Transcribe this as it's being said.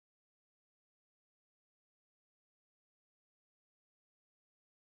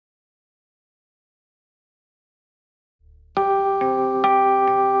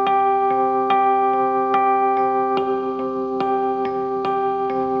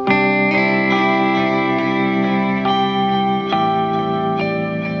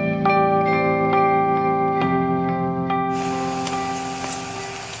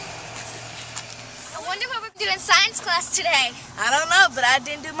class today? I don't know, but I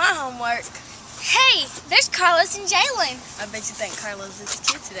didn't do my homework. Hey, there's Carlos and Jalen. I bet you think Carlos is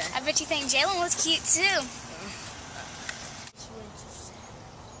cute today. I bet you think Jalen was cute too.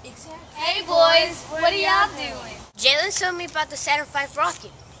 Hey boys, what are y'all doing? Jalen showed me about the Saturn V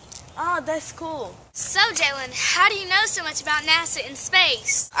rocket. Oh, that's cool. So Jalen, how do you know so much about NASA and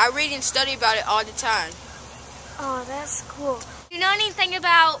space? I read and study about it all the time. Oh, that's cool. You know anything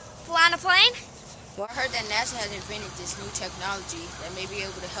about flying a plane? Well, I heard that NASA has invented this new technology that may be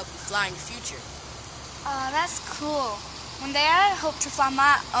able to help you fly in the future. Oh, that's cool. One day I hope to fly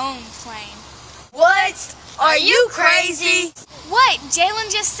my own plane. What? Are you crazy? What?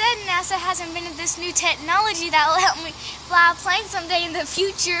 Jalen just said NASA has invented this new technology that will help me fly a plane someday in the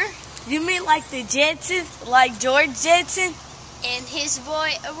future. You mean like the Jetsons? Like George Jetson? And his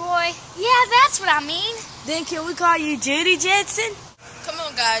boy, Roy. Yeah, that's what I mean. Then can we call you Judy Jetson? Come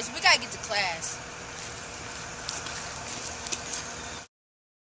on, guys. We gotta get to class.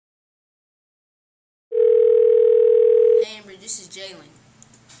 Hey, Amber. This is Jalen.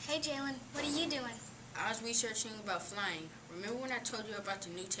 Hey Jalen, what are you doing? I was researching about flying. Remember when I told you about the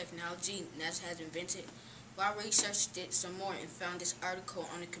new technology NASA has invented? Well, I researched it some more and found this article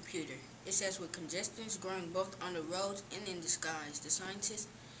on the computer. It says with congestions growing both on the roads and in the skies, the scientists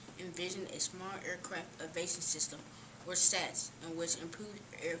envisioned a small aircraft aviation system, or SATS, in which improved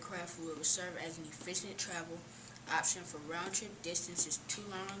aircraft will serve as an efficient travel option for round-trip distances too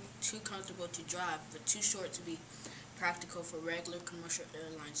long, too comfortable to drive, but too short to be practical for regular commercial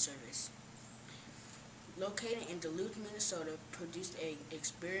airline service. Located in Duluth, Minnesota, produced an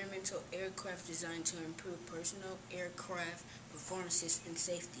experimental aircraft designed to improve personal aircraft performances and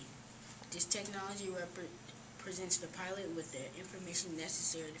safety. This technology presents the pilot with the information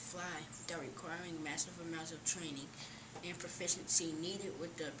necessary to fly without requiring massive amounts of training and proficiency needed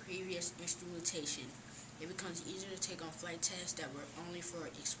with the previous instrumentation. It becomes easier to take on flight tasks that were only for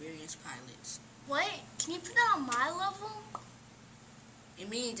experienced pilots. Wait, can you put that on my level? It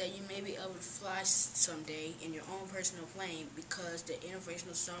means that you may be able to fly someday in your own personal plane because the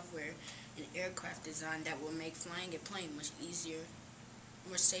innovational software and aircraft design that will make flying a plane much easier,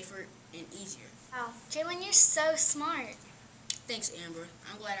 more safer, and easier. Wow, Jalen, you're so smart. Thanks, Amber.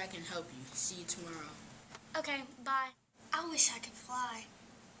 I'm glad I can help you. See you tomorrow. Okay, bye. I wish I could fly.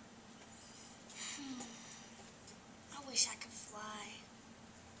 I wish I could fly.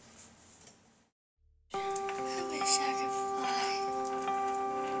 I wish I could fly.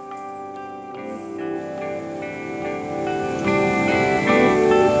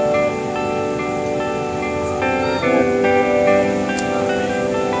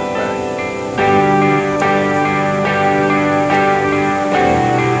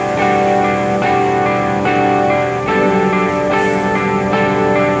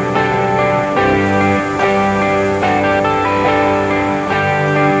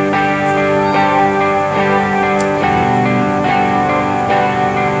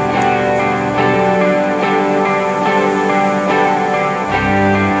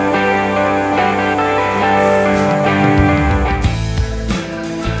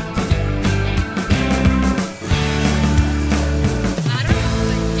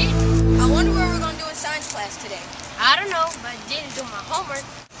 I don't know, but I didn't do my homework.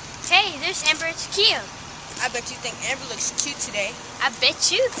 Hey, there's Amber and Shaquille. I bet you think Amber looks cute today. I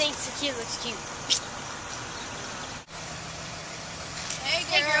bet you think Shaquille looks cute. Hey,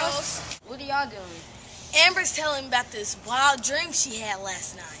 girls. What are y'all doing? Amber's telling me about this wild dream she had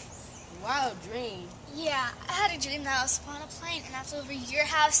last night. Wild dream. Yeah, I had a dream that I was flying a plane and I flew over your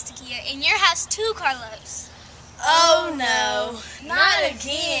house, Takia, and your house too, Carlos. Oh no, not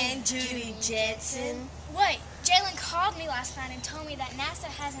again, Judy Jetson. Wait, Jalen called me last night and told me that NASA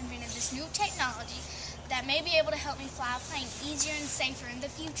has invented this new technology that may be able to help me fly a plane easier and safer in the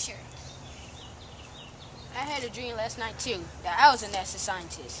future. I had a dream last night too, that I was a NASA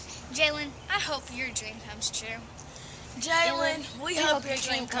scientist. Jalen, I hope your dream comes true. Jalen, we hope your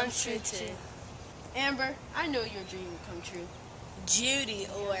dream comes true too. Amber, I know your dream will come true. Judy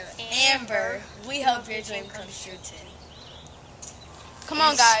or Amber, we hope your dream comes true too. Come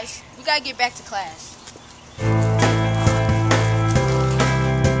on, guys. We gotta get back to class.